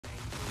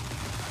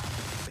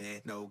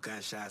back, no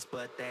gunshots,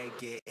 but they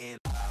getting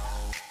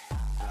low,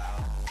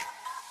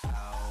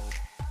 low,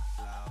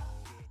 low.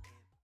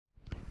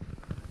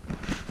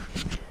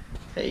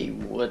 Hey,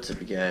 what's up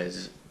you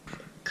guys?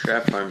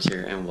 Craft Farms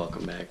here and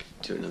welcome back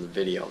to another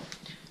video.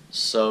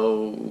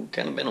 So,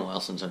 kind of been a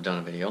while since I've done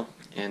a video,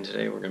 and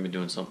today we're going to be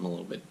doing something a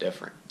little bit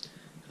different.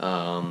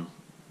 I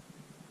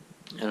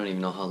don't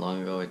even know how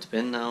long ago it's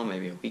been now,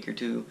 maybe a week or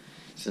two,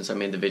 since I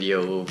made the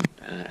video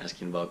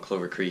asking about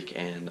Clover Creek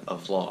and a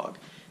vlog.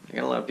 I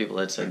got a lot of people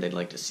that said they'd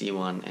like to see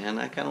one, and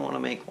I kind of want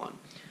to make one.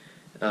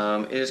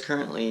 It is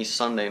currently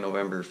Sunday,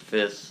 November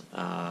 5th.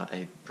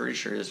 I'm pretty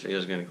sure this video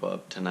is going to go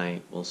up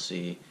tonight. We'll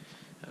see.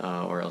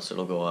 Or else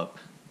it'll go up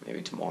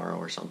maybe tomorrow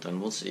or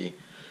something. We'll see.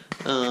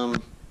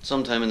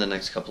 Sometime in the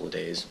next couple of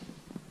days.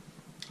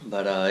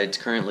 But it's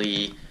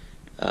currently,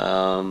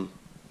 well,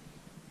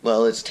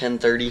 it's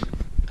 10:30.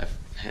 I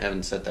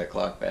haven't set that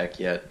clock back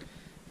yet.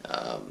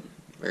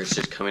 Or it's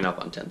just coming up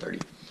on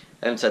 10:30.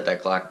 I haven't set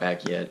that clock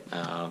back yet.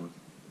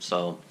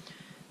 So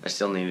I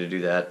still need to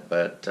do that.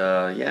 But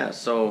yeah,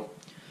 so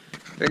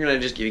I'm going to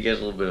just give you guys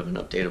a little bit of an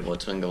update of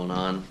what's been going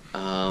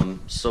on.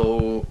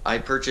 So I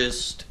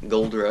purchased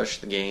Gold Rush,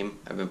 the game.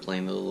 I've been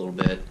playing it a little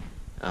bit.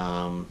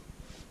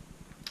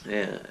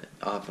 Yeah,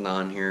 off and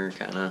on here,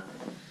 kind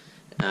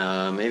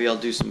of. Maybe I'll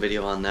do some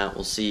video on that,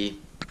 we'll see.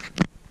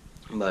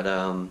 But,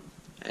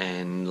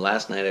 and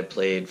last night I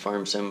played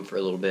Farm Sim for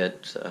a little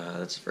bit.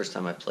 That's the first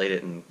time I played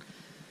it in,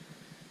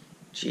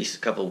 geez, a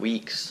couple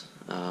weeks.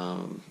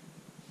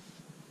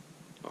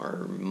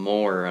 Or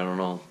more, I don't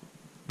know.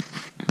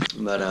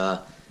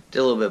 But did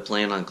a little bit of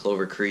playing on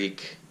Clover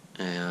Creek.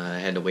 I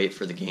had to wait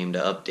for the game to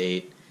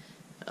update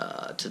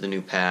to the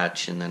new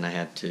patch, and then I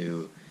had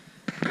to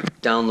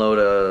download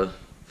a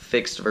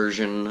fixed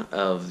version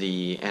of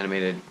the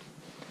animated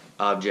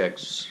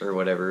objects or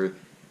whatever,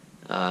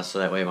 so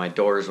that way my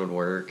doors would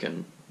work.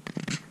 And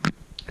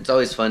it's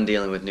always fun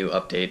dealing with new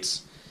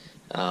updates.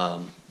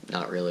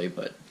 Not really,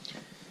 but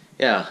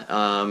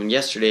yeah.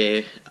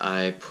 Yesterday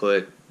I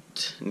put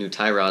new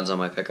tie rods on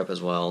my pickup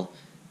as well.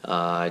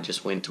 I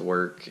just went to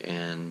work,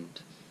 and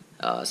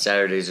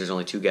Saturdays there's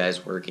only 2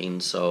 guys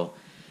working, so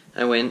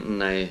I went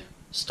and I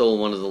stole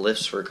one of the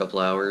lifts for a couple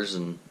hours,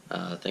 and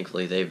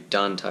thankfully they've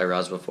done tie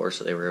rods before,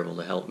 so they were able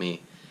to help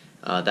me.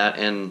 That,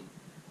 and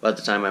by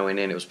the time I went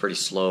in it was pretty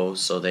slow,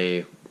 so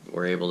they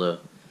were able to,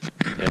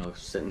 you know,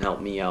 sit and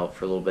help me out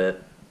for a little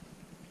bit,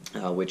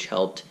 which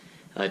helped.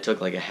 It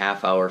took like a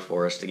half hour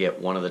for us to get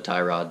one of the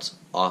tie rods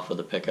off of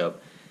the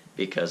pickup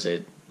because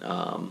it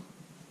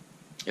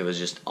was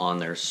just on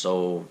there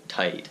so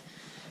tight.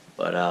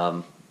 But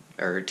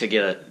or to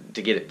get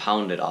it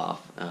pounded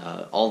off.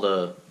 All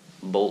the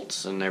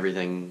bolts and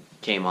everything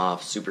came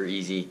off super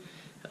easy.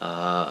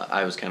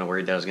 I was kind of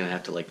worried that I was gonna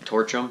have to like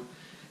torch them,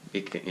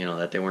 because, you know,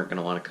 that they weren't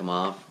gonna want to come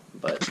off,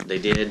 but they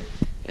did.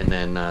 And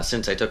then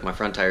since I took my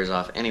front tires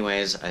off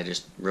anyways, I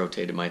just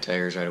rotated my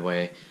tires right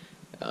away.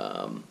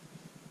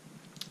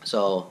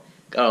 So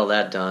got all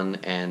that done,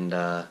 and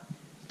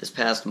this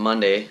past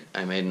Monday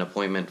I made an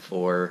appointment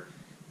for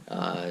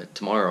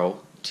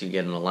tomorrow to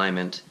get an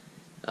alignment,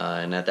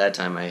 and at that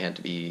time I had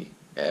to be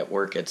at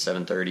work at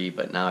 7:30,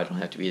 but now I don't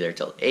have to be there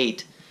till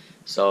 8,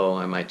 so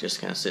I might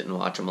just kind of sit and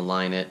watch them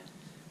align it.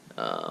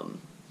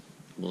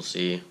 We'll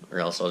see, or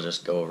else I'll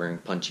just go over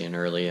and punch in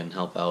early and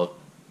help out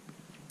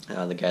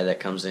the guy that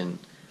comes in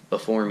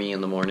before me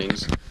in the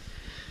mornings.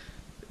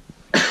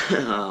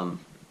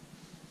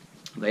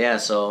 But yeah,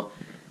 so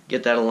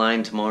get that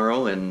aligned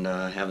tomorrow and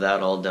have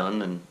that all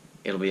done, and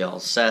it'll be all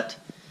set.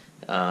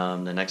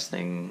 The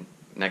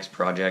next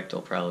project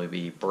will probably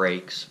be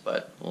brakes,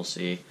 but we'll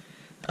see.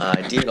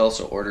 I did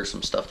also order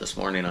some stuff this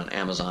morning on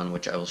Amazon,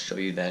 which I will show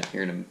you that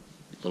here in a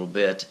little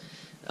bit.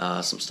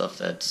 Some stuff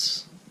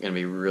that's going to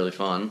be really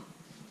fun.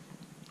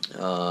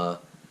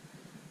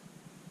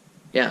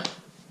 Yeah,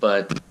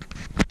 but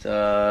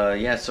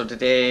yeah, so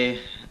today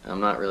I'm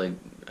not really,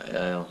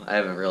 I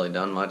haven't really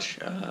done much.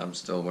 I'm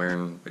still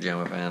wearing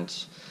pajama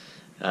pants.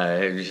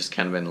 I've just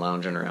kind of been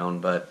lounging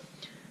around, but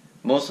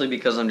mostly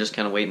because I'm just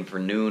kind of waiting for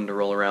noon to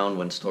roll around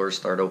when stores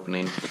start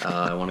opening.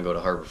 I want to go to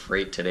Harbor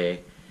Freight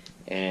today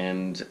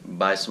and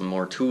buy some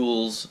more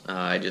tools.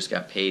 I just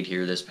got paid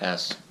here this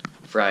past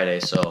Friday,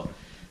 so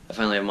I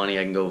finally have money.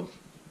 I can go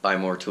buy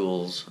more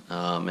tools.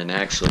 And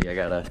actually, I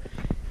got an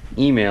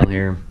email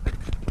here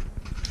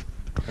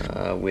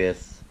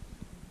with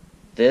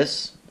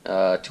this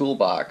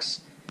toolbox.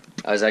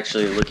 I was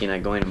actually looking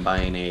at going and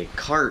buying a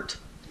cart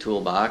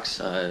toolbox.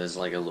 It's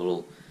like a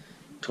little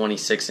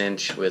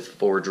 26-inch with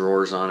 4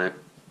 drawers on it.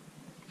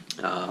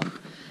 I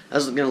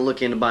was going to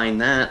look into buying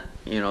that,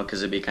 you know,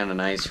 because it'd be kind of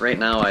nice. Right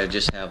now I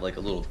just have like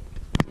a little,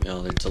 you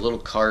know, it's a little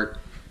cart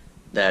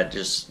that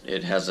just,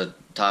 it has a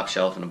top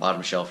shelf and a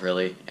bottom shelf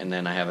really, and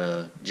then I have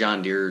a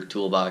John Deere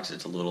toolbox.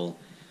 It's a little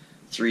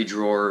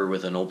 3-drawer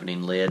with an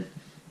opening lid.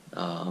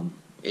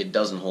 It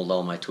doesn't hold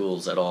all my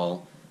tools at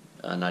all,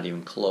 not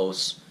even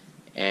close.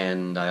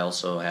 And I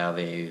also have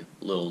a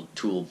little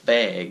tool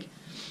bag.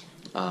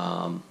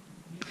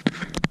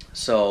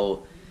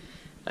 So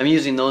I'm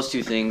using those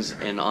two things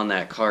and on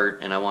that cart,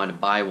 and I wanted to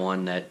buy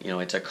one that,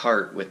 it's a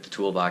cart with the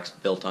toolbox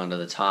built onto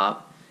the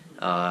top.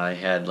 I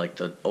had like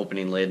the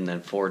opening lid and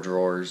then 4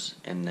 drawers,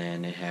 and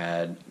then it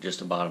had just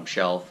a bottom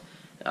shelf.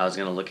 I was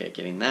going to look at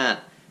getting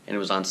that, and it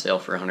was on sale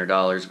for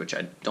 $100, which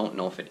I don't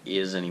know if it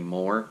is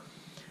anymore.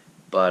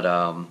 But,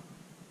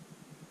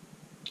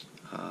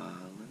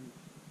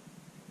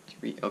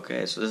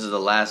 okay, so this is the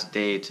last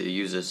day to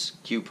use this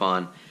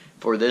coupon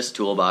for this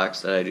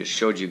toolbox that I just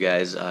showed you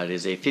guys. It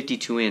is a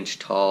 52-inch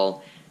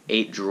tall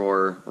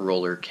 8-drawer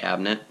roller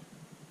cabinet.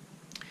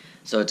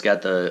 So it's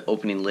got the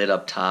opening lid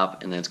up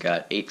top, and then it's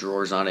got 8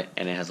 drawers on it,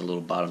 and it has a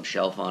little bottom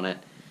shelf on it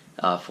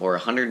for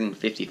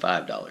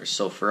 $155.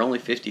 So for only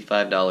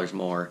 $55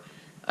 more,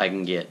 I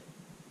can get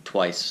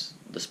twice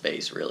the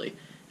space, really.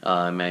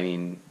 I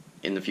mean,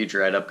 in the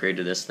future I'd upgrade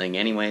to this thing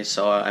anyway,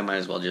 so I might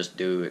as well just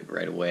do it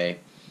right away.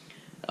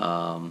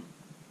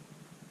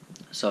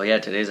 So yeah,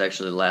 today's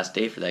actually the last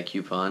day for that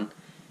coupon,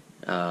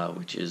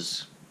 which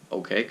is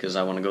okay because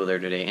I want to go there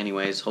today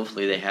anyways.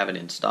 Hopefully they have it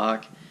in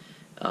stock,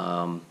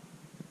 and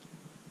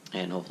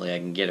hopefully I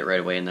can get it right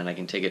away, and then I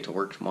can take it to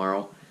work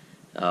tomorrow.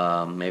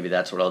 Maybe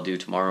that's what I'll do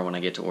tomorrow when I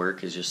get to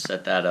work, is just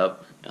set that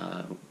up,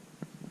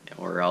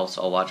 or else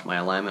I'll watch my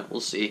alignment. We'll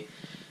see.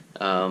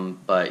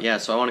 But yeah,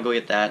 so I want to go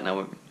get that, and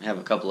I have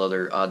a couple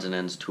other odds and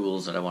ends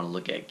tools that I want to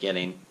look at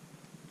getting.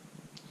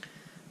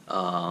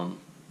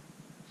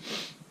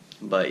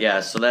 But yeah,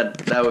 so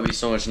that would be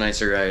so much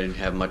nicer. I'd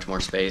have much more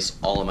space.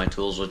 All of my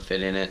tools would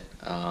fit in it.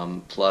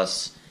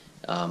 Plus,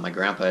 my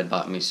grandpa had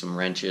bought me some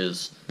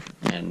wrenches,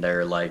 and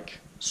they're like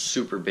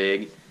super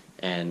big,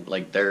 and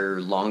like they're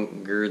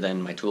longer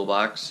than my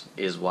toolbox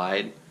is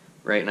wide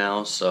right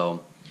now.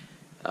 So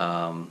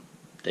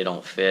they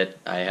don't fit.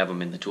 I have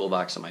them in the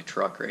toolbox of my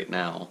truck right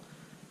now.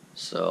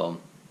 So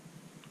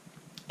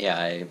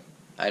yeah,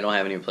 I don't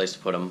have any place to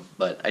put them.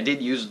 But I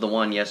did use the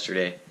one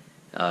yesterday.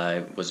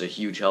 It was a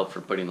huge help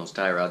for putting those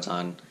tie rods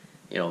on,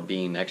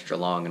 being extra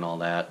long and all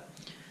that.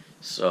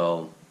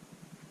 So,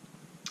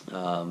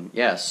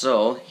 yeah,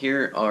 so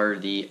here are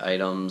the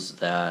items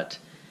that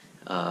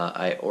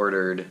I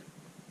ordered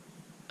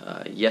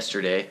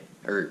yesterday,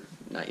 or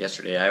not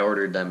yesterday, I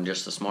ordered them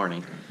just this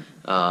morning.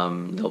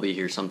 They'll be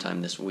here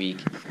sometime this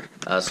week.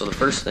 So the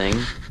first thing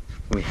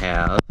we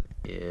have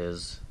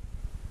is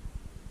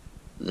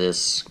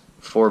this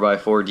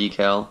 4x4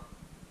 decal.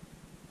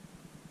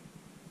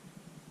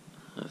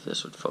 If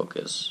this would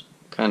focus,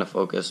 kind of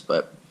focus,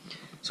 but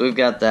so we've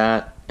got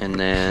that, and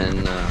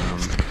then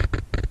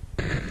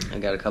I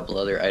got a couple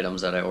other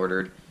items that I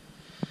ordered.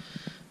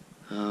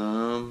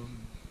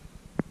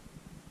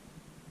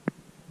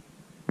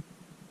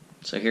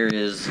 So here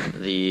is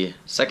the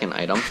second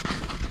item.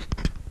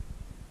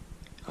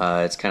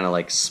 It's kind of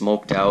like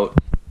smoked out,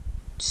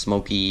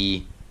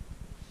 smoky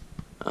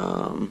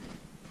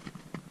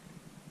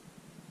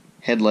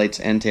headlights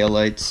and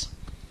taillights,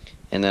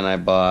 and then I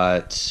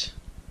bought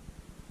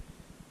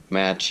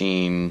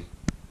matching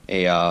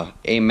a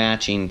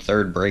matching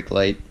third brake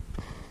light,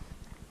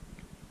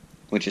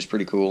 which is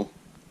pretty cool.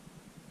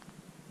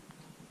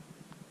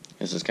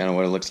 This is kind of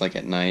what it looks like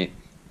at night,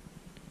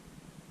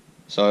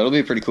 so it'll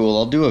be pretty cool.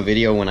 I'll do a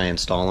video when I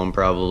install them,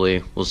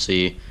 probably. We'll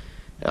see,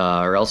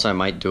 or else I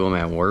might do them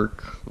at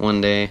work one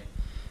day.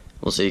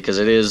 We'll see, because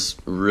it is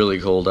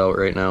really cold out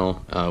right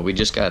now. We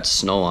just got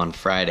snow on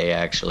Friday,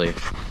 actually.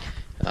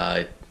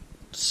 It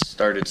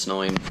started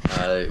snowing.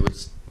 It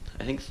was,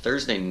 I think,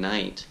 Thursday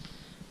night.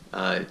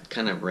 It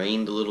kind of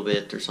rained a little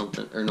bit or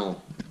something, or no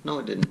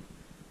it didn't,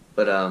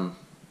 but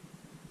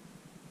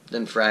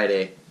then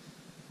Friday,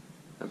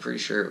 I'm pretty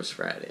sure it was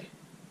Friday.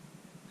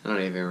 I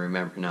don't even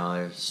remember now.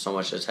 There's so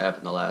much that's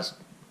happened the last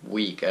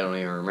week, I don't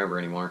even remember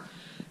anymore.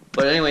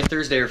 But anyway,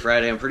 Thursday or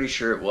Friday, I'm pretty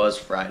sure it was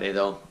Friday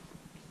though.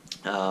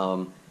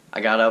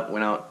 I got up,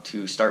 went out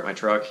to start my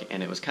truck,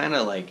 and it was kind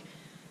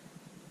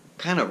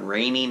of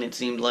raining, it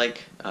seemed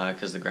like,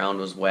 because the ground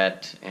was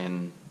wet,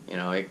 and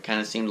it kind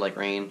of seemed like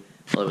rain.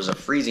 Well, it was a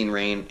freezing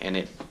rain, and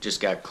it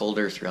just got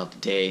colder throughout the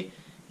day,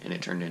 and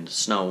it turned into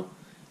snow.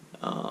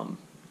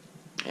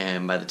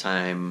 And by the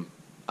time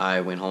I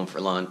went home for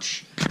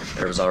lunch,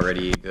 there was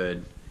already a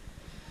good,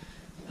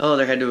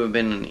 there had to have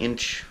been an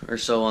inch or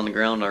so on the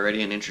ground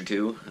already, an inch or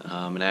two.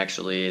 And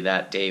actually,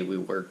 that day we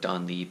worked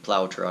on the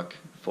plow truck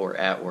for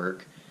at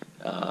work.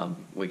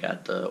 We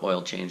got the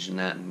oil changed in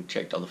that and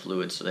checked all the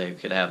fluids so they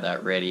could have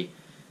that ready.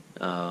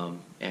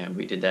 And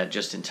we did that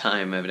just in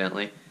time,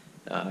 evidently.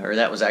 Or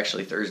that was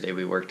actually Thursday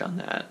we worked on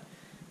that,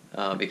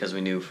 because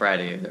we knew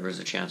Friday there was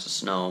a chance of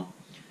snow.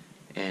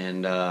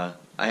 And I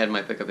had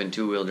my pickup in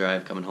 2-wheel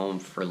drive coming home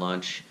for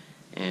lunch,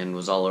 and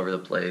was all over the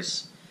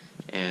place.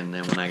 And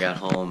then when I got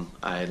home,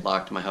 I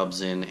locked my hubs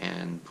in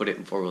and put it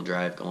in 4-wheel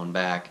drive going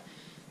back,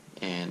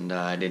 and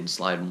I didn't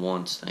slide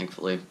once,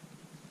 thankfully.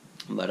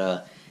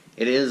 But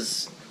it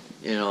is,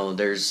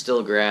 there's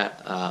still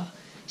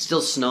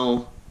still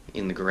snow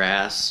in the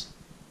grass,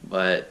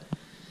 but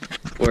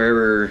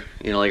wherever,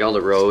 like all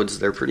the roads,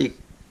 they're pretty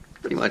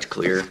much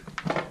clear,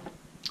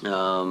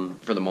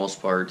 for the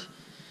most part.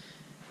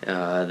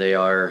 They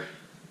are,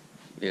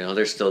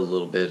 there's still a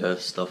little bit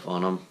of stuff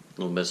on them,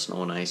 a little bit of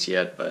snow and ice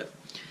yet, but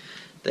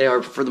they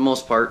are, for the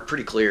most part,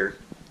 pretty clear.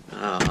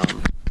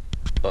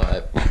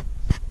 But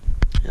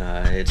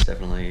it's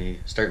definitely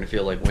starting to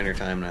feel like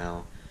wintertime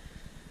now.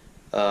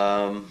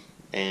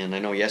 And I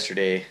know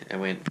yesterday I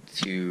went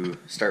to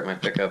start my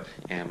pickup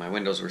and my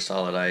windows were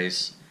solid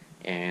ice,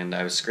 and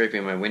I was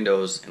scraping my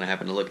windows and I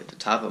happened to look at the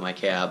top of my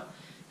cab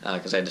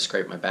because I had to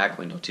scrape my back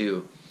window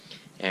too,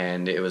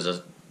 and it was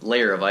a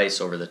layer of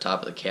ice over the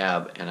top of the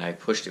cab, and I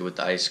pushed it with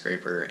the ice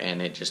scraper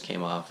and it just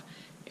came off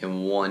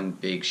in one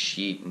big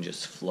sheet and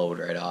just flowed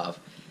right off.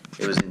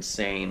 It was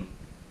insane.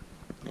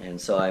 And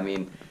so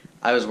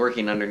I was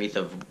working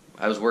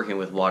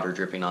with water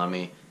dripping on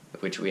me,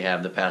 which we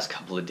have the past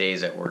couple of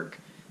days at work.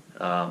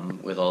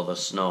 With all the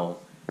snow,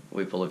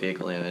 we pull a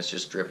vehicle in and it's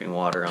just dripping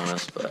water on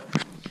us, but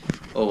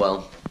oh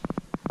well.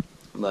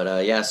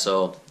 But yeah,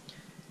 so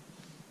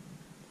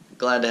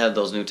glad to have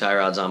those new tie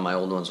rods on. My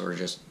old ones were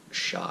just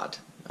shot.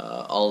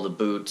 All the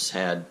boots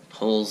had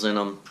holes in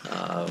them.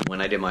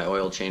 When I did my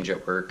oil change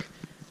at work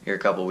here a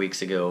couple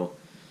weeks ago,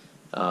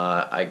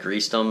 I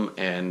greased them,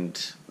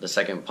 and the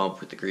second pump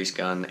with the grease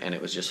gun, and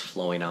it was just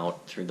flowing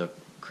out through the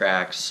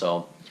cracks,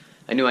 so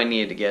I knew I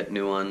needed to get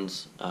new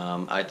ones.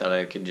 I thought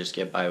I could just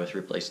get by with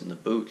replacing the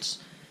boots,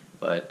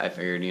 but I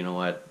figured, you know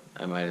what,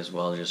 I might as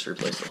well just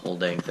replace the whole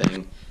dang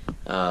thing.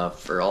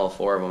 For all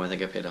four of them, I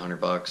think I paid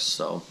 $100,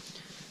 so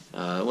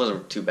it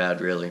wasn't too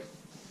bad, really.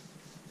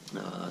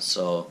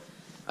 So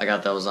I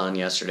got those on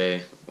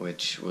yesterday,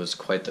 which was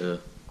quite the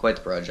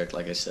project,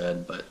 like I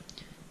said, but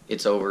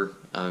it's over.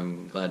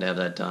 I'm glad to have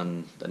that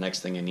done. The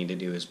next thing I need to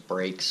do is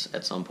brakes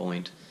at some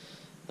point,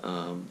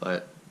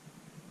 but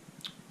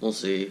we'll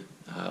see.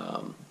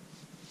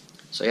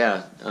 So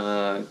yeah,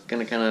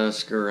 gonna kind of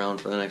screw around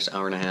for the next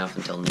hour and a half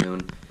until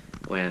noon,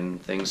 when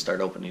things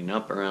start opening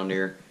up around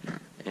here,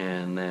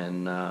 and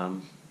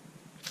then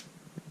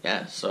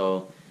yeah,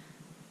 so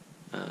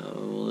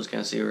we'll just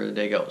kind of see where the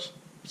day goes.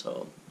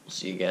 So we'll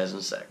see you guys in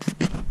a sec.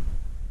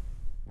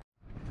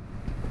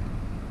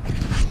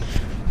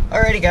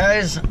 Alrighty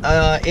guys,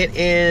 it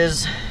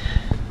is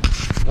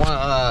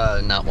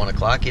not 1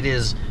 o'clock, it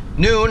is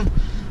noon.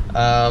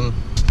 I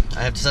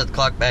have to set the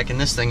clock back in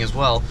this thing as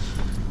well.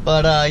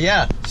 But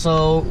yeah,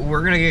 so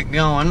we're gonna get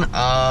going.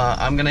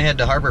 I'm gonna head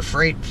to Harbor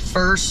Freight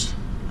first.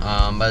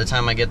 By the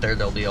time I get there,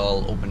 they'll be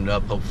all opened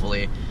up,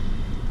 hopefully.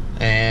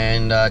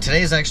 And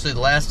today is actually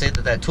the last day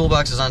that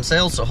toolbox is on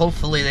sale, so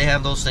hopefully they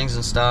have those things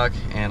in stock.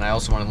 And I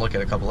also want to look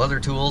at a couple other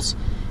tools.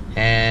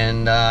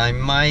 And I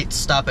might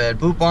stop at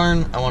Boot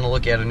Barn. I want to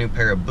look at a new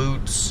pair of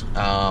boots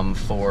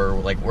for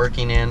like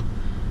working in,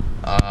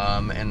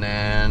 and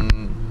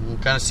then we'll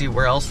kind of see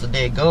where else the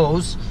day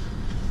goes.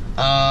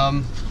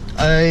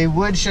 I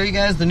would show you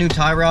guys the new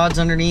tie rods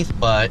underneath,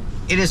 but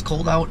it is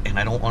cold out and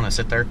I don't want to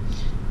sit there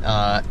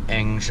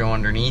and show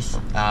underneath.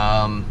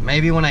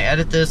 Maybe when I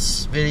edit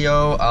this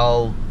video,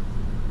 I'll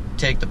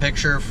take the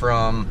picture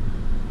from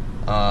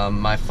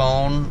my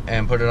phone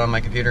and put it on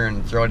my computer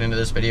and throw it into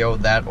this video.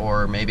 That,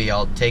 or maybe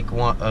I'll take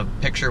a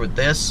picture with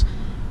this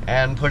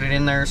and put it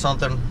in there or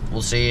something.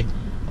 We'll see.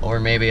 Or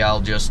maybe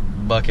I'll just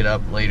buck it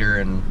up later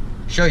and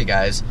show you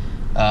guys.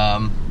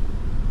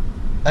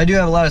 I do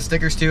have a lot of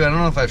stickers too. I don't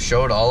know if I've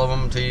showed all of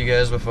them to you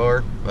guys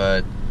before,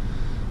 but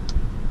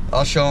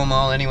I'll show them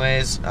all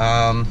anyways.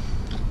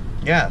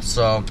 Yeah,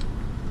 so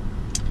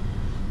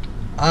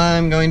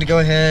I'm going to go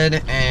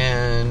ahead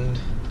and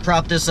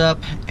prop this up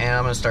and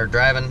I'm going to start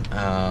driving.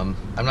 I'm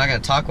not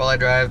going to talk while I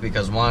drive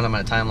because, one, I'm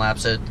going to time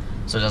lapse it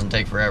so it doesn't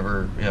take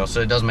forever,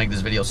 so it doesn't make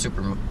this video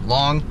super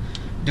long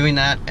doing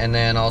that, and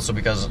then also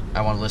because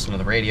I want to listen to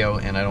the radio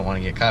and I don't want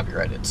to get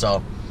copyrighted.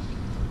 So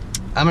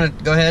I'm going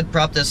to go ahead,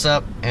 prop this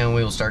up, and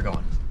we will start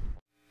going.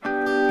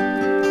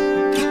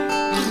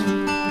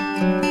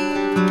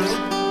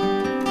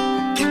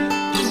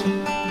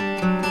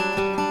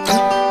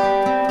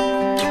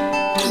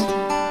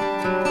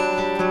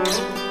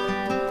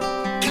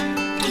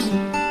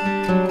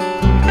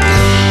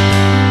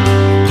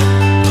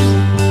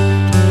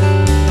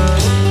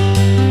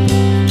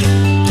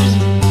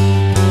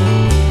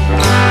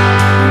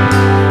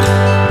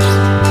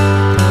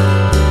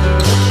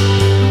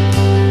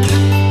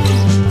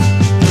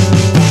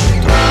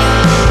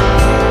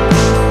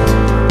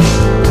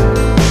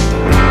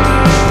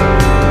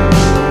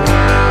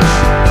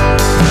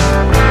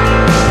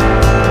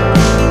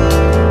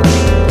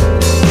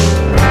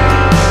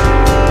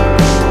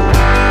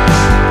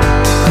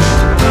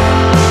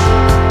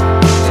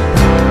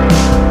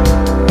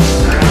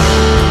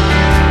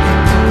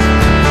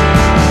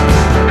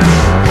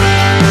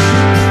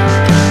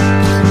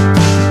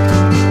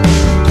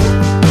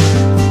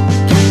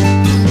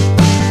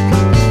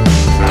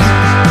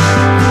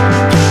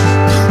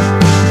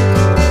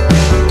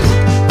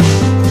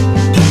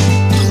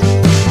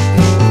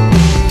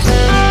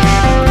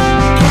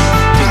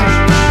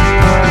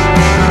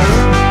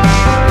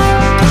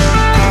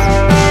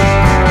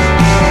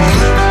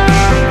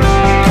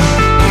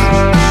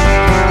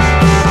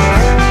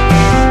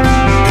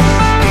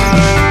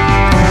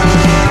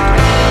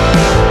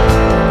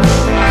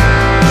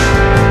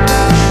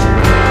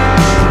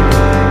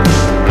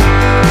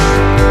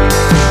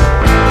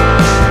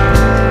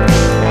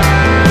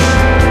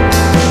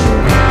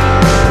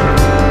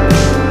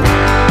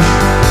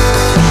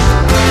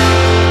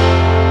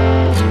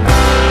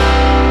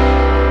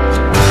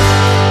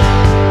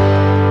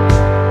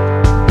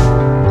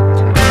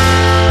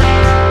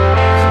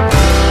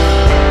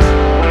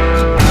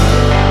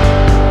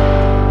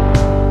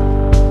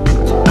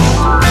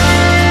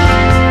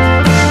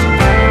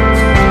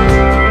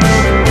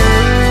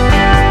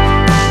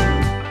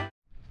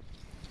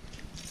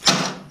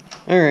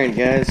 Alright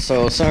guys,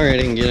 so sorry I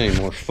didn't get any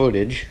more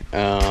footage.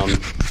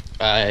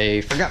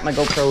 I forgot my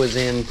GoPro was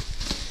in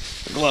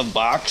the glove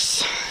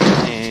box,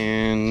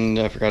 and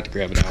I forgot to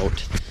grab it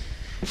out.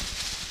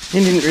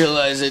 And didn't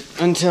realize it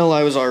until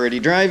I was already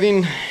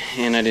driving,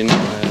 and I didn't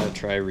want to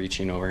try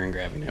reaching over and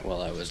grabbing it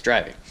while I was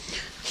driving.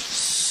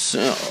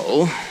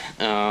 So,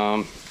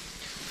 I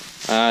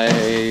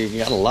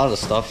got a lot of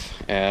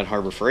stuff at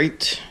Harbor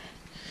Freight,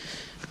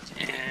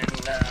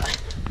 and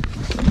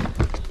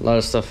a lot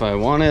of stuff I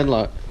wanted,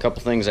 a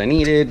couple things I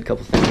needed, a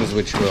couple things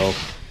which will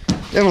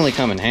definitely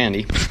come in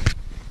handy.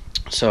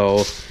 So,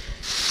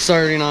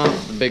 starting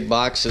off, the big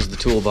box is the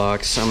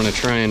toolbox. I'm going to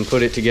try and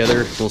put it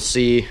together. We'll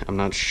see. I'm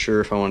not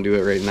sure if I want to do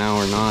it right now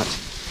or not.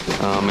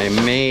 I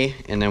may,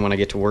 and then when I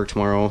get to work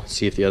tomorrow,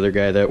 see if the other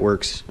guy that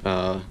works,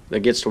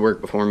 that gets to work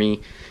before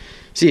me,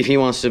 see if he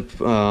wants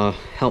to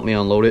help me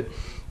unload it.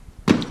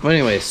 But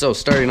anyway, so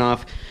starting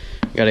off,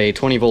 got a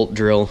 20-volt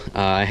drill.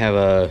 I have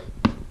a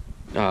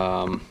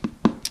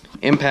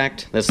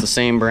Impact. That's the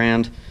same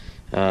brand,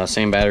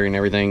 same battery and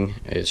everything.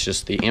 It's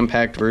just the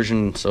Impact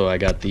version, so I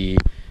got the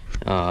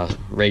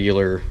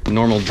regular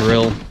normal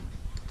drill.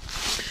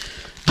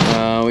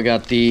 We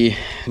got the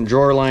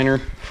drawer liner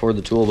for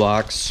the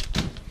toolbox.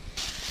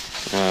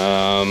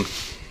 4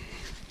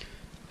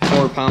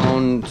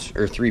 pound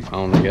or 3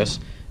 pound, I guess.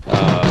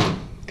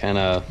 Kind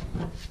of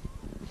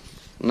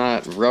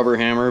not rubber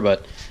hammer,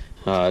 but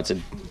it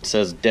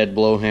says dead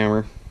blow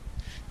hammer.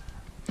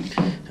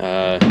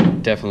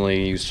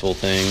 Definitely a useful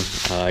thing.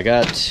 I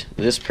got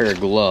this pair of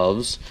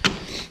gloves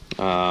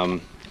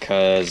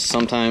because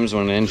sometimes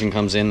when an engine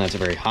comes in that's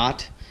very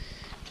hot,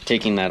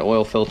 taking that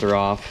oil filter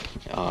off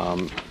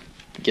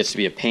gets to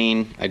be a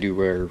pain. I do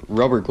wear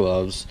rubber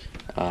gloves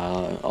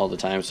all the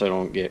time so I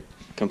don't get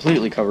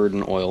completely covered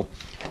in oil,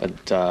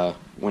 but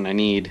when I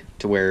need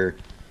to wear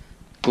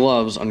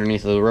gloves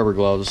underneath of the rubber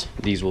gloves,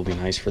 these will be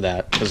nice for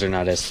that because they're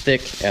not as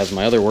thick as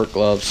my other work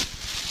gloves.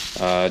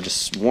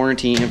 Just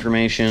warranty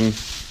information.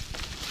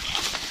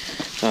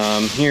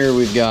 Here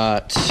we've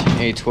got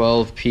a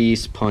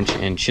 12-piece punch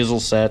and chisel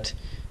set.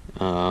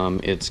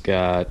 It's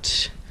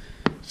got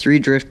 3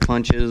 drift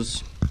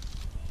punches,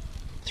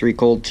 3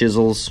 cold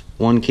chisels,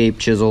 1 cape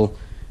chisel,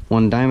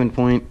 1 diamond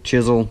point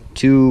chisel,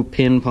 2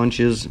 pin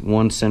punches,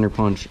 1 center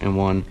punch, and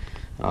 1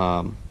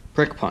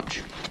 prick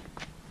punch.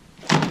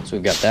 So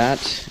we've got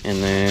that,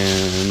 and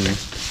then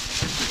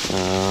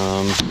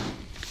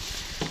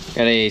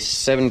got a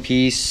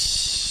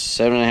 7-piece,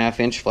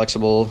 7.5-inch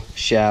flexible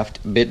shaft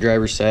bit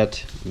driver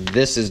set.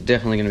 This is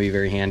definitely going to be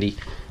very handy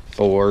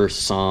for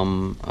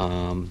some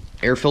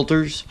air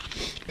filters,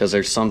 because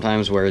there's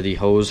sometimes where the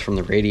hose from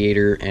the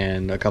radiator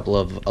and a couple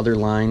of other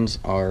lines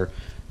are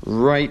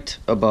right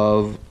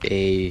above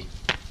a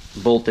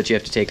bolt that you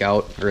have to take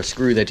out, or a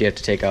screw that you have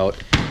to take out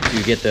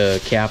to get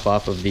the cap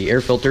off of the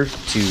air filter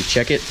to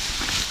check it,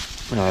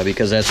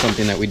 because that's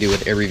something that we do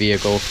with every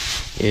vehicle,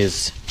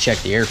 is check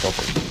the air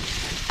filter.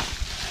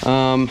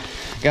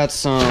 Got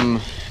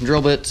some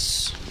drill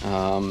bits.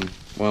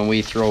 When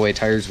we throw away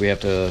tires, we have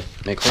to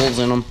make holes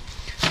in them,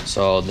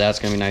 so that's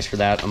going to be nice for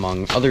that,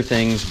 among other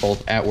things,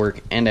 both at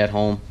work and at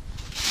home.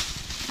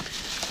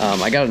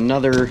 I got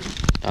another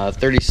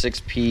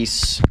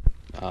 36-piece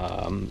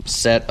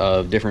set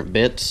of different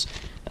bits.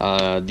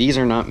 These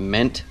are not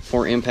meant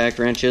for impact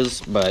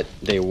wrenches, but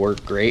they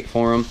work great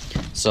for them,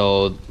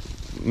 so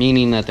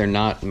meaning that they're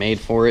not made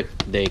for it,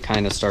 they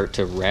kind of start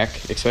to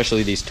wreck,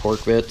 especially these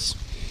torque bits.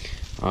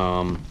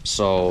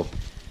 So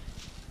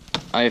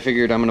I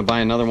figured I'm going to buy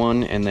another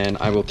one, and then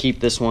I will keep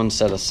this one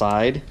set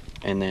aside,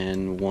 and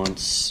then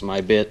once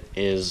my bit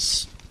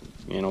is,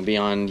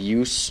 beyond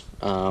use,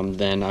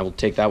 then I will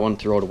take that one,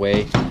 throw it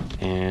away,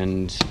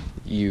 and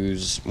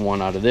use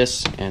one out of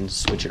this and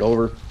switch it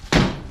over.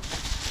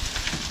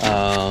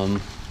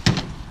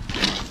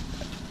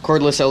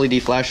 Cordless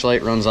LED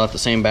flashlight runs off the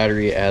same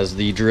battery as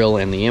the drill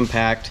and the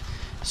Impact,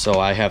 so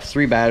I have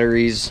 3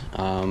 batteries.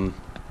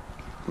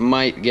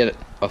 Might get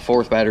a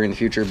 4th battery in the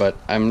future, but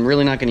I'm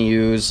really not going to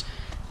use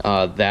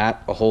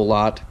that a whole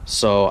lot,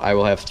 so I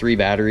will have 3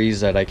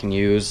 batteries that I can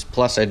use,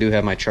 plus I do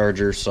have my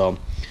charger, so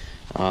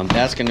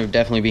that's going to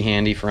definitely be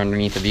handy for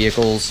underneath the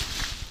vehicles.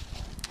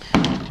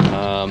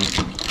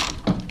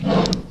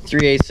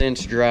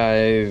 3/8-inch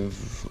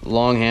drive,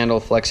 long handle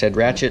flex head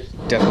ratchet,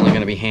 definitely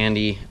going to be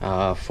handy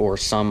for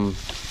some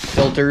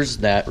filters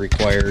that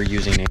require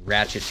using a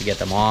ratchet to get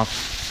them off.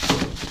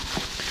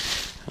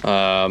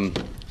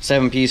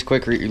 7-piece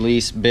quick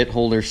release bit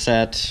holder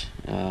set.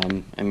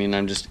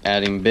 I'm just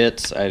adding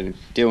bits. I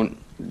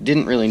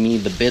didn't really need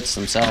the bits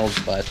themselves,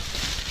 but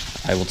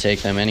I will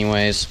take them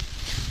anyways.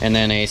 And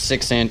then a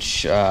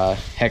 6-inch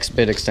hex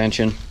bit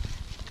extension.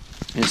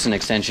 It's an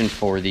extension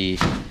for the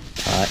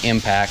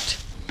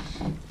Impact,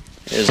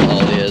 is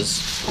all it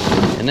is.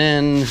 And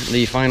then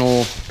the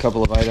final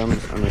couple of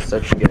items, I'm going to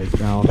set you guys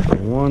down for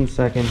 1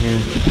 second here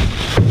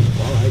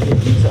while I get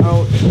these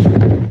out.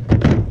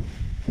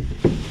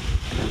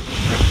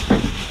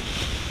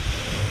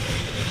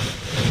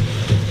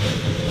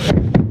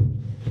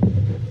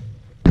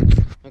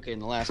 Okay,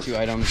 and the last 2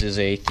 items is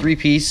a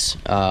 3-piece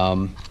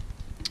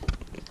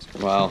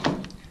well,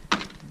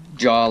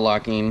 jaw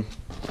locking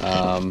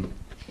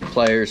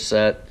pliers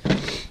set.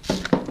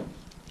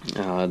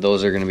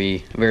 Those are going to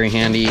be very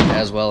handy,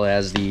 as well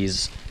as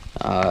these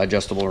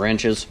adjustable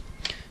wrenches.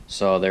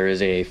 So there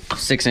is a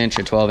 6-inch,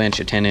 a 12-inch,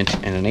 a 10-inch,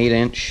 and an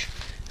 8-inch.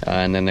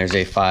 And then there's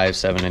a 5,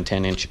 7, and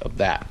 10-inch of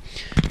that.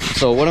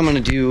 So what I'm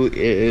going to do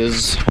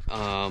is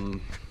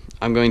I'm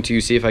going to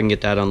see if I can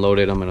get that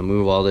unloaded. I'm going to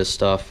move all this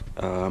stuff.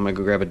 I'm going to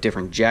go grab a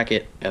different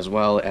jacket as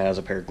well as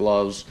a pair of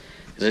gloves.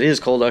 Because it is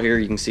cold out here.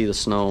 You can see the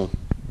snow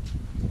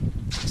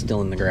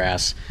still in the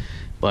grass.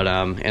 But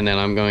and then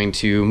I'm going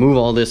to move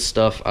all this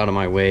stuff out of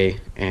my way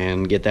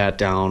and get that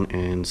down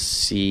and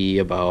see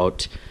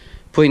about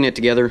putting it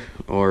together,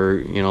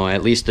 or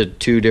at least the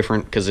two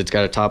different, because it's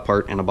got a top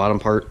part and a bottom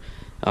part.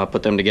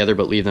 Put them together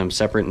but leave them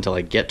separate until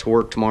I get to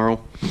work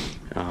tomorrow.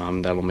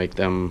 That'll make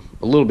them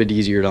a little bit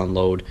easier to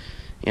unload,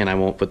 and I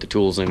won't put the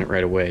tools in it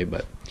right away.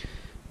 But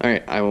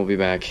alright, I will be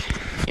back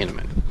in a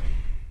minute.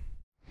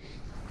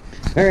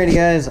 Alrighty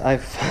guys, I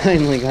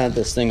finally got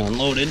this thing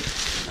unloaded.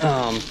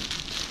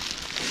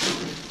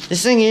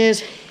 This thing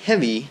is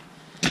heavy,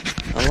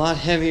 a lot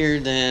heavier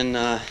than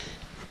I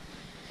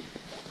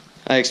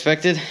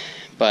expected,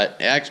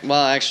 but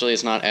actually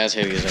it's not as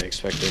heavy as I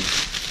expected.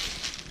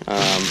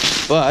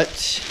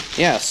 But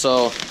yeah,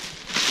 so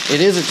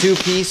it is a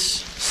 2-piece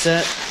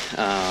set.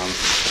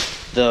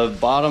 The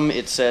bottom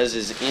it says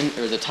is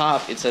the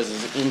top it says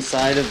is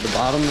inside of the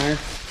bottom there.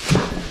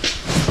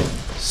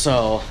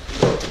 So,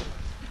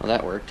 well,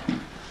 that worked.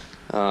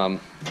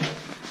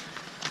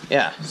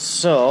 Yeah,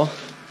 so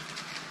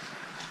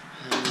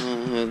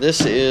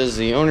this is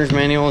the owner's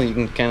manual. You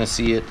can kind of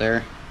see it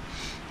there.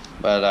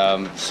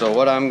 But so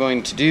what I'm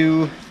going to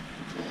do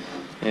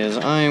is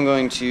I am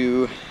going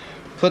to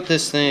put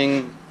this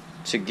thing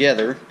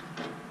together.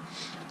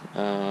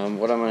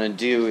 What I'm going to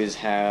do is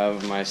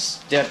have my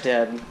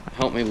stepdad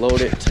help me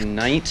load it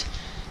tonight.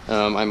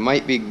 I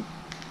might be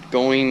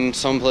going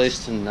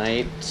someplace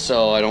tonight,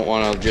 so I don't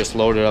want to just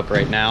load it up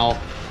right now.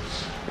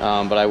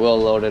 But I will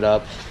load it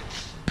up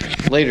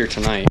later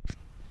tonight.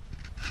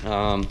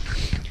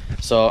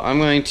 So I'm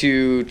going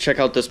to check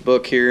out this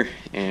book here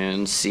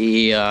and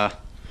see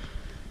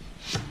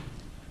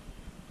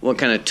what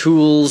kind of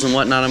tools and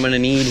whatnot I'm going to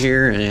need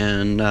here,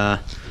 and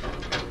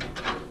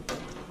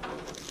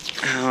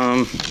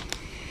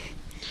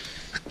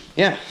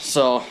yeah,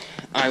 so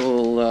I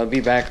will be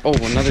back. Oh,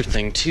 another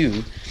thing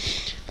too,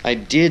 I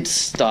did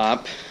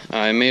stop.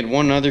 I made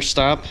one other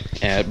stop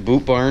at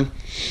Boot Barn,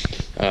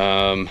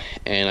 and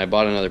I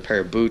bought another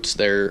pair of boots.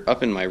 They're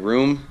up in my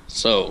room,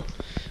 so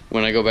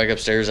when I go back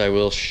upstairs I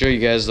will show you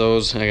guys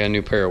those. I got a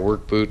new pair of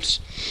work boots.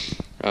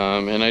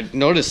 And I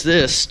noticed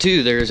this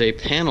too, there's a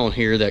panel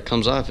here that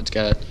comes off. It's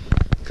got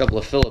a couple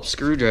of Phillips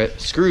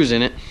screws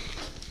in it.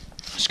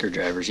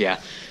 Screwdrivers, yeah.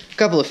 A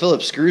couple of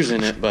Phillips screws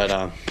in it,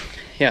 but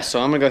yeah,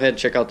 so I'm gonna go ahead and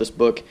check out this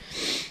book.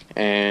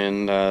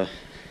 And the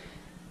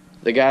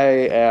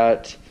guy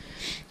at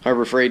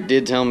Harbor Freight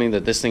did tell me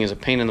that this thing is a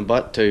pain in the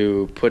butt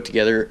to put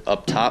together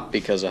up top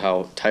because of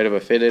how tight of a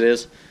fit it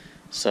is.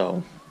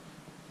 So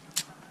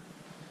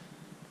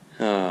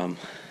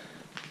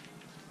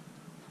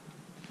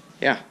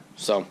yeah,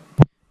 so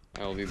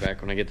I will be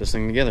back when I get this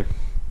thing together.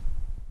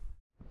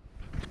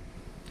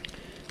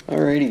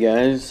 Alrighty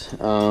guys,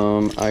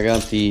 I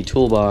got the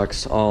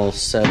toolbox all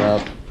set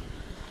up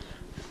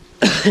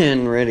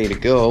and ready to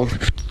go.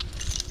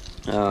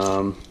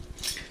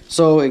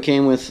 So it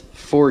came with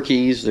 4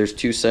 keys. There's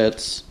 2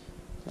 sets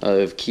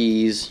of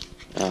keys.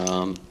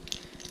 And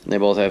they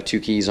both have 2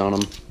 keys on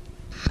them.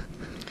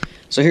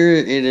 So here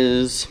it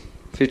is,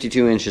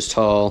 52 inches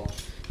tall,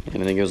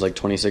 and I think it was like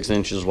 26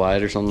 inches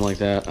wide or something like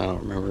that. I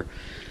don't remember.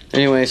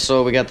 Anyway,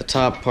 so we got the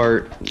top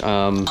part.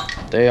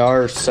 They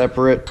are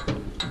separate.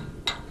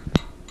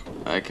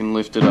 I can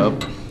lift it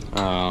up.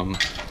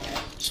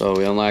 So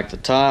we unlock the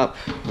top,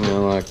 we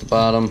unlock the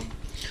bottom.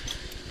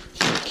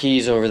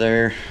 Keys over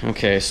there.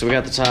 Okay, so we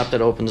got the top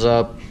that opens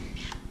up.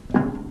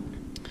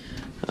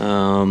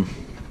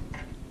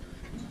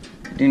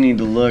 Do need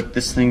to look.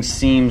 This thing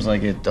seems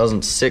like it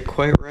doesn't sit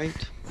quite right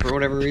for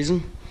whatever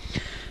reason.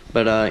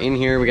 But in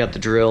here we got the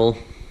drill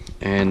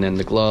and then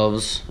the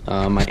gloves.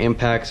 My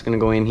impact's gonna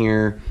go in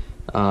here.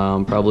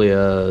 Probably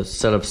a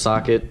set of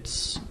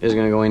sockets is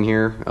gonna go in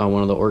here.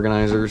 One of the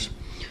organizers,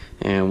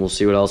 and we'll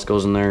see what else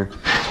goes in there.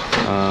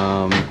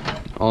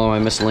 All of my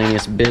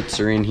miscellaneous bits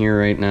are in here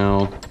right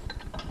now.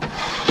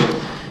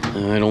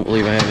 I don't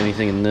believe I have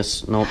anything in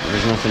this. Nope,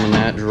 there's nothing in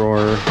that drawer,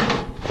 or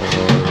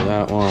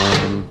that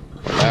one,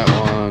 or that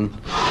one.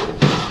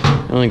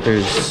 I don't think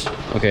there's.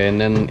 Okay, and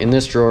then in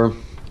this drawer,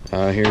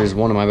 here's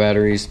one of my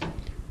batteries,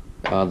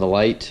 the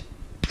light,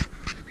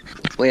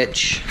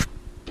 which,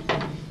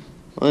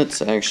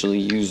 let's actually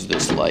use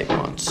this light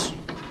once.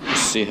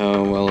 Let's see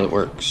how well it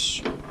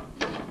works.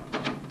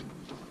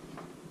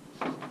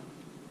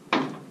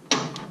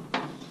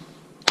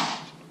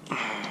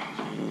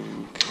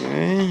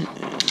 Okay,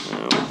 and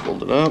now we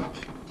fold it up.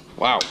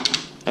 Wow,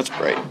 that's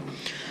bright.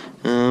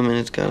 And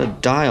it's got a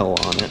dial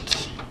on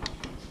it.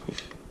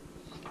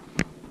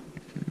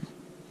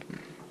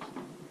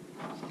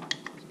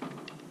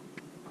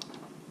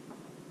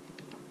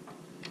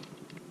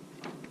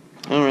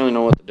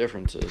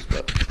 difference is,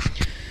 but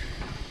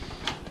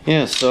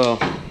yeah, so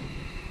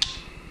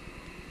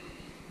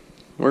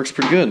works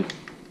pretty good.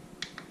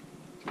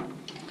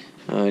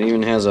 It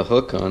even has a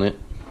hook on it,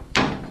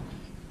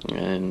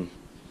 and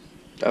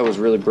that was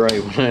really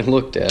bright when I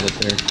looked at it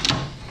there.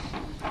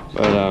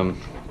 But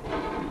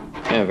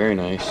yeah, very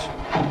nice.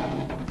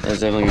 That's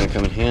definitely gonna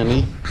come in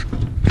handy.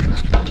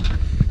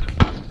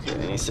 Okay,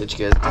 I need to set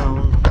you guys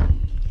down.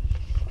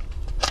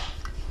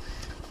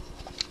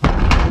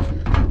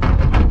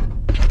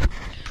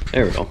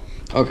 There we go.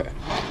 Okay.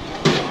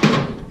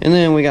 And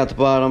then we got the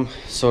bottom.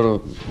 So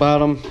the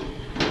bottom,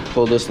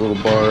 pull this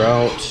little bar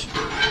out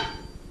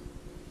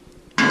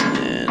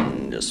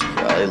and just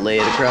probably lay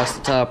it across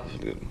the top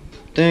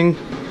thing.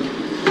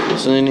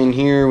 So then in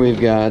here we've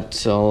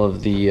got all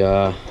of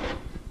the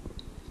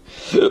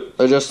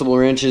adjustable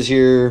wrenches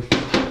here.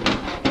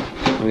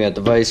 We got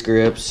the vice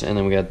grips, and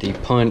then we got the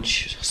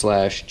punch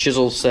 /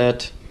 chisel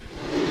set.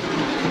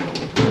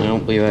 I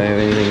don't believe I have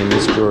anything in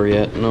this drawer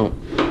yet. No.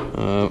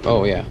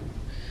 Oh yeah,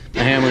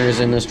 the hammer is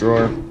in this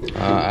drawer.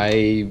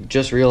 I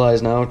just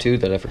realized now too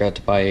that I forgot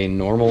to buy a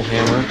normal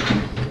hammer.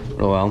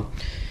 Oh well.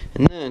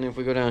 And then if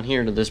we go down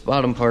here to this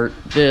bottom part,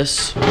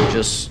 this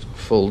just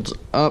folds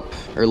up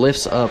or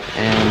lifts up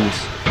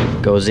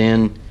and goes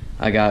in.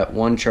 I got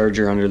one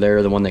charger under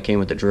there, the one that came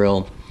with the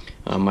drill.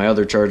 My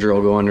other charger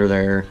will go under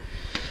there,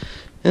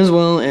 as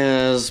well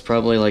as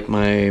probably like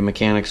my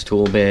mechanics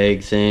tool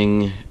bag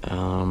thing.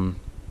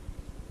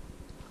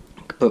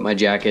 Put my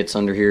jackets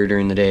under here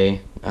during the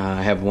day.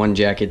 I have one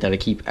jacket that I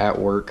keep at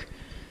work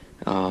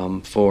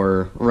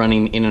for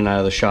running in and out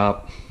of the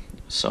shop.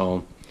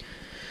 So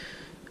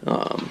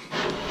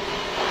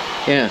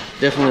yeah,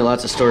 definitely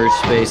lots of storage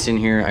space in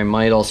here. I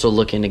might also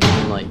look into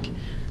getting like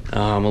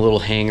a little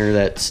hanger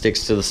that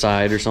sticks to the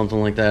side or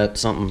something like that.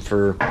 Something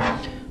for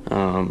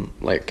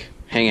like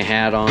hang a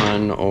hat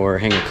on or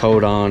hang a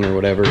coat on or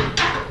whatever.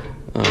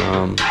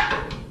 Or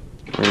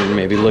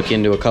maybe look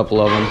into a couple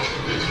of them.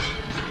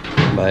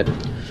 But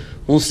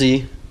we'll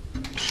see.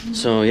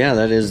 So yeah,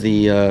 that is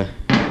the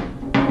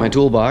my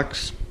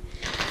toolbox.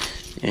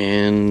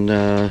 And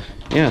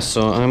yeah,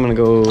 so I'm gonna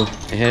go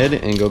ahead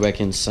and go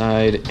back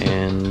inside,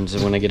 and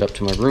when I get up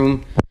to my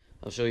room,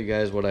 I'll show you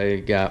guys what I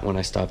got when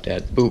I stopped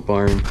at Boot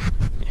Barn.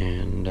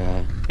 And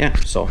yeah,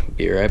 so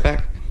be right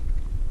back.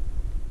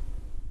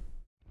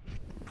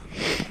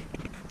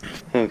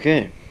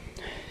 Okay,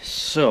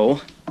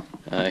 so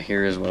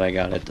here is what I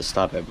got at the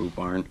stop at Boot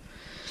Barn.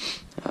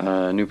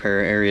 New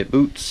pair of Ariat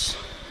boots.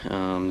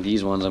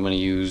 These ones I'm going to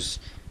use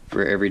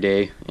for every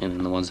day,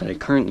 and the ones that I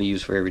currently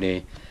use for every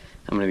day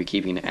I'm going to be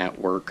keeping at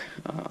work.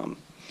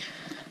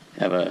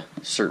 Have a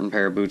certain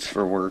pair of boots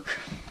for work,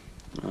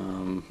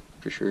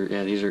 for sure.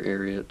 Yeah, these are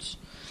Ariats.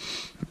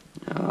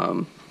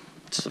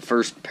 It's the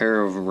first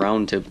pair of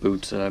round tip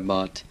boots that I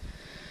bought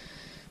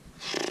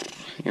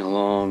in a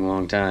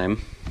long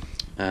time.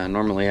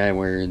 Normally I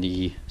wear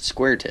the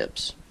square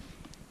tips,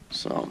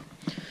 so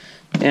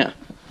yeah,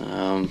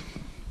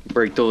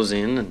 break those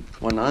in and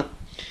whatnot.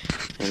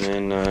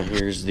 And then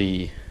here's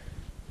the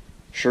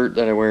shirt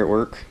that I wear at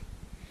work.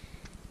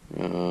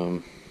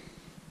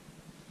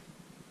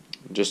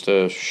 Just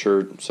a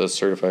shirt, says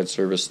certified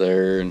service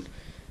there, and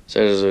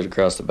says it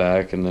across the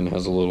back, and then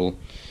has a little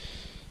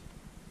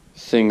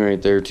thing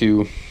right there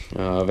too.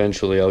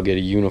 Eventually I'll get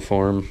a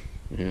uniform.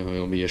 You know,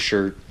 it'll be a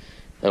shirt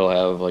that'll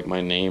have like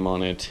my name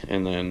on it,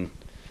 and then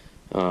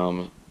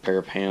a pair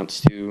of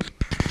pants too.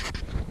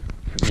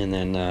 And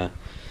then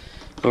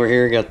over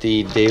here I got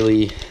the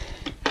daily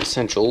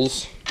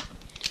essentials.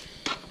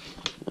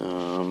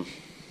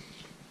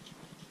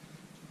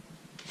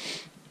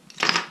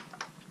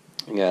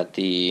 I got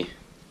the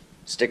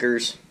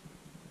stickers.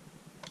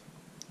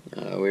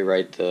 We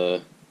write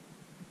the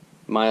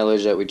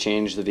mileage that we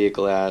changed the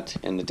vehicle at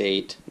and the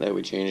date that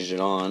we changed it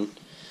on.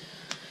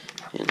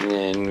 And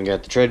then we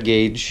got the tread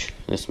gauge.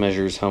 This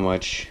measures how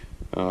much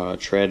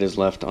tread is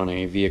left on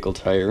a vehicle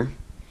tire.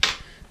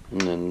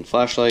 And then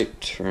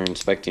flashlight for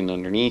inspecting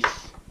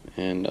underneath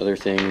and other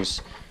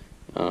things.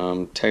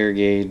 Tire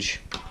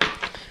gauge.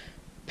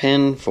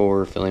 Pen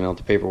for filling out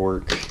the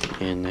paperwork.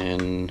 And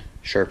then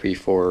Sharpie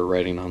for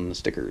writing on the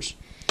stickers.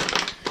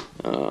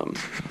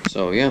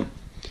 So yeah.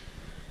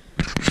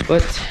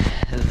 But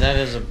that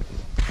is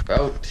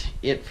about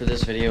it for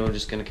this video. I'm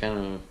just going to kind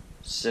of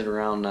sit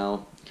around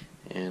now.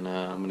 And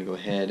I'm going to go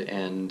ahead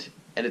and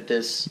edit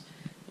this.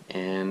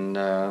 And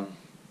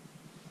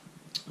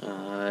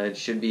it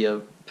should be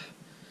up.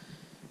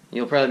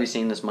 You'll probably be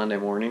seeing this Monday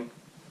morning.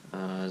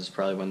 Is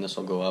probably when this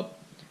will go up.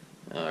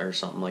 Or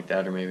something like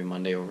that. Or maybe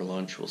Monday over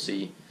lunch. We'll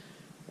see.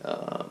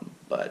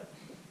 But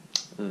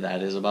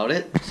that is about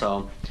it.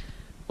 So,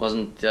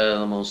 wasn't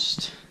the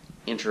most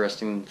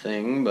interesting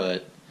thing,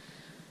 but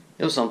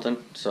it was something.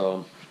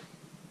 So,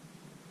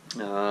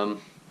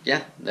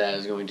 yeah, that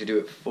is going to do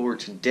it for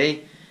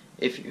today.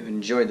 If you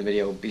enjoyed the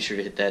video, be sure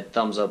to hit that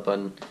thumbs up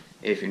button.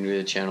 If you're new to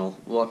the channel,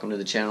 welcome to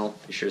the channel.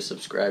 Be sure to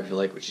subscribe if you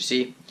like what you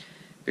see.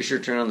 Be sure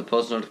to turn on the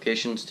post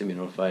notifications to be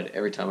notified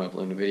every time I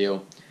upload a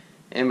video.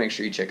 And make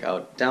sure you check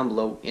out down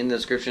below in the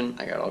description.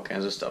 I got all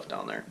kinds of stuff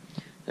down there.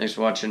 Thanks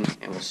for watching,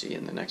 and we'll see you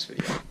in the next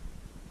video.